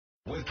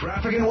With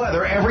traffic and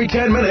weather every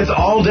 10 minutes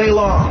all day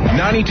long.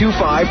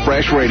 92.5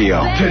 Fresh Radio.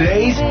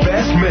 Today's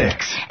best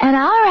mix. And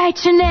I'll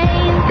write your name.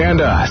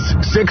 And us.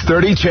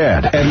 630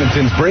 CHED.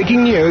 Edmonton's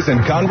breaking news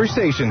and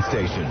conversation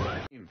station.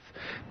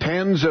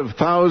 Tens of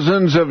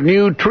thousands of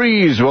new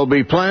trees will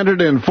be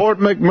planted in Fort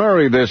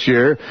McMurray this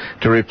year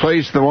to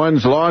replace the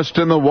ones lost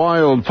in the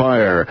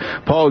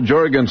wildfire. Paul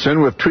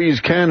Jorgensen with Trees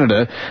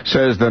Canada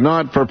says the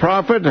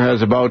not-for-profit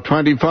has about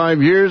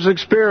 25 years'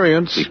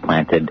 experience. We've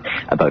planted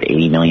about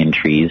 80 million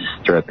trees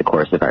throughout the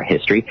course of our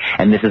history,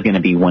 and this is going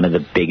to be one of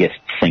the biggest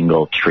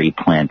single tree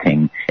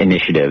planting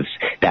initiatives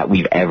that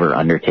we've ever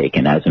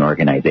undertaken as an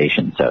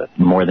organization. So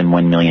more than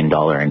 $1 million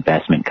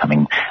investment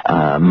coming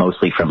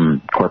mostly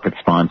from corporate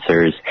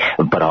sponsors,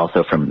 but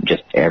also from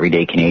just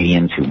everyday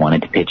Canadians who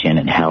wanted to pitch in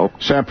and help.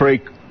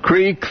 Sapere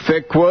Creek,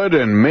 Thickwood,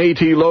 and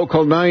Métis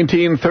Local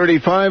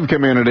 1935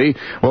 community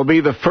will be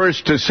the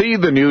first to see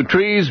the new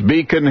trees.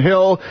 Beacon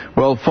Hill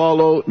will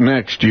follow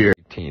next year.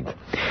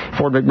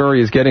 Fort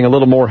McMurray is getting a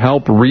little more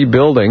help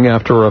rebuilding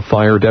after a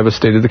fire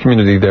devastated the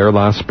community there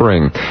last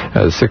spring.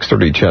 As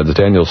 630 CHED's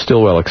Daniel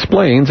Stillwell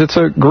explains, it's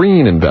a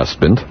green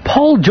investment.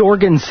 Paul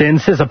Jorgensen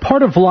says a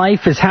part of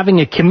life is having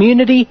a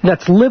community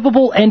that's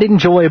livable and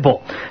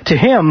enjoyable. To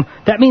him,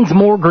 that means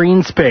more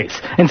green space.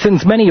 And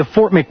since many of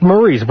Fort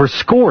McMurray's were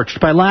scorched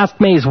by last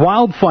May's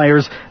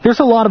wildfires, there's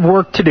a lot of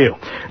work to do.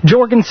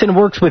 Jorgensen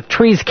works with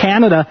Trees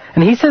Canada,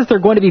 and he says they're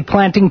going to be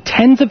planting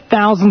tens of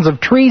thousands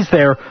of trees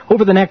there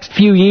over the next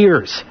few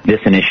years. This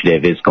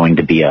initiative is going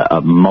to be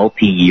a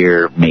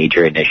multi-year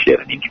major initiative.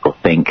 I mean, people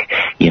think,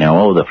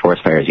 the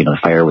forest fires, the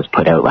fire was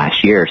put out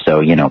last year,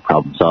 so,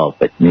 problem solved.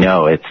 But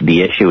no,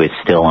 the issue is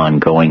still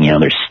ongoing.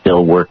 There's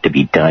still work to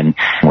be done.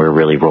 We're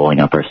really rolling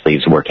up our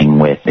sleeves working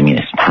with the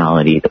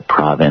municipality, the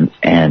province,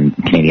 and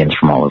Canadians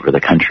from all over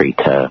the country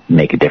to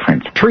make a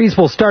difference. Trees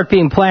will start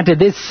being planted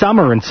this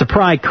summer in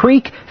Sapere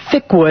Creek,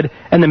 Thickwood,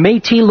 and the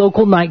Métis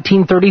Local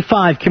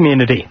 1935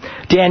 community.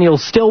 Daniel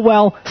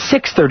Stillwell,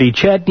 630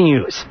 CHED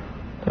News.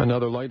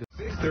 Another light.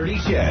 630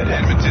 CHED.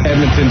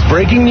 Edmonton's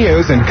breaking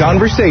news and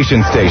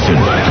conversation station.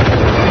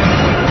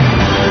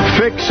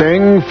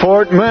 Fixing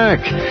Fort Mac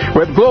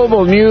with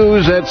global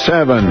news at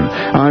 7.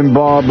 I'm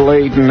Bob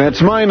Layton.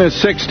 It's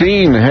minus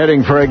 16,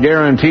 heading for a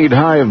guaranteed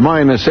high of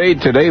minus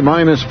 8 today,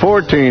 minus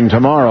 14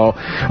 tomorrow.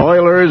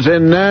 Oilers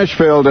in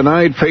Nashville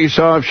tonight.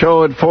 Face-off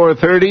show at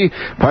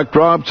 4:30. Puck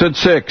drops at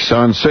 6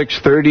 on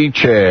 630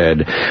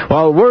 CHED.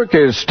 While work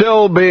is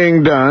still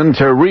being done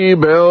to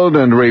rebuild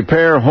and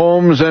repair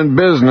homes and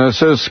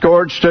businesses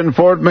scorched in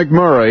Fort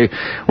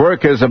McMurray,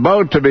 work is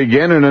about to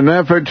begin in an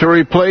effort to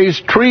replace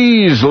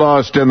trees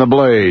lost in the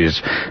blaze.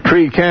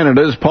 Tree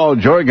Canada's Paul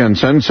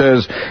Jorgensen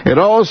says it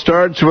all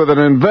starts with an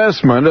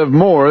investment of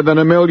more than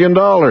 $1 million.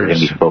 We're going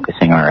to be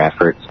focusing our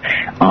efforts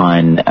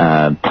on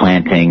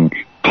planting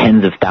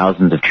tens of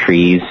thousands of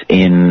trees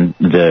in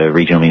the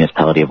regional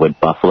municipality of Wood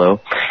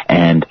Buffalo.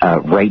 And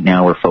right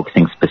now we're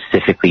focusing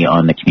specifically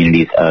on the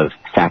communities of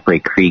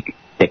Sapere Creek,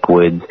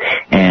 Thickwoods,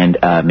 and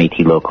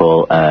Métis Local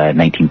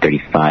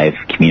 1935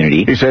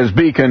 community. He says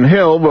Beacon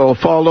Hill will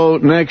follow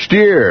next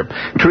year.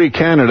 Tree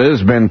Canada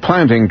has been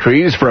planting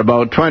trees for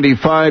about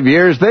 25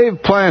 years.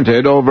 They've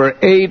planted over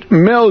 8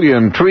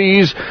 million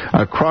trees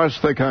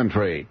across the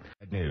country.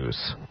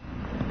 News.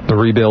 The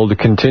rebuild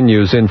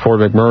continues in Fort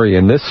McMurray,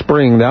 and this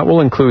spring that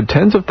will include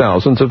tens of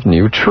thousands of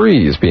new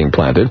trees being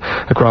planted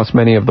across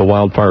many of the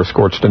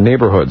wildfire-scorched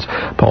neighborhoods.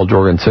 Paul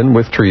Jorgensen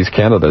with Trees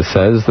Canada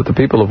says that the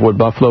people of Wood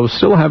Buffalo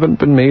still haven't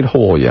been made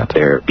whole yet.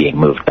 They're being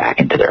moved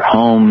back into their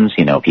homes.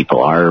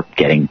 People are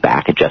getting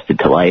back adjusted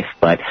to life,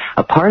 but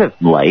a part of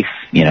life,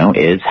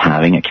 is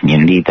having a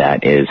community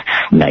that is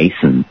nice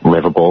and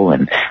livable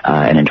and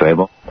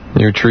enjoyable.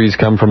 New trees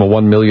come from a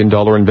 $1 million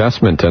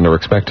investment and are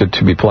expected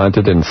to be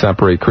planted in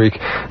Sapere Creek,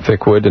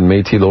 Thickwood, and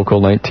Métis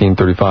Local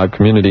 1935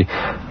 community,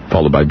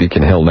 followed by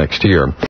Beacon Hill next year.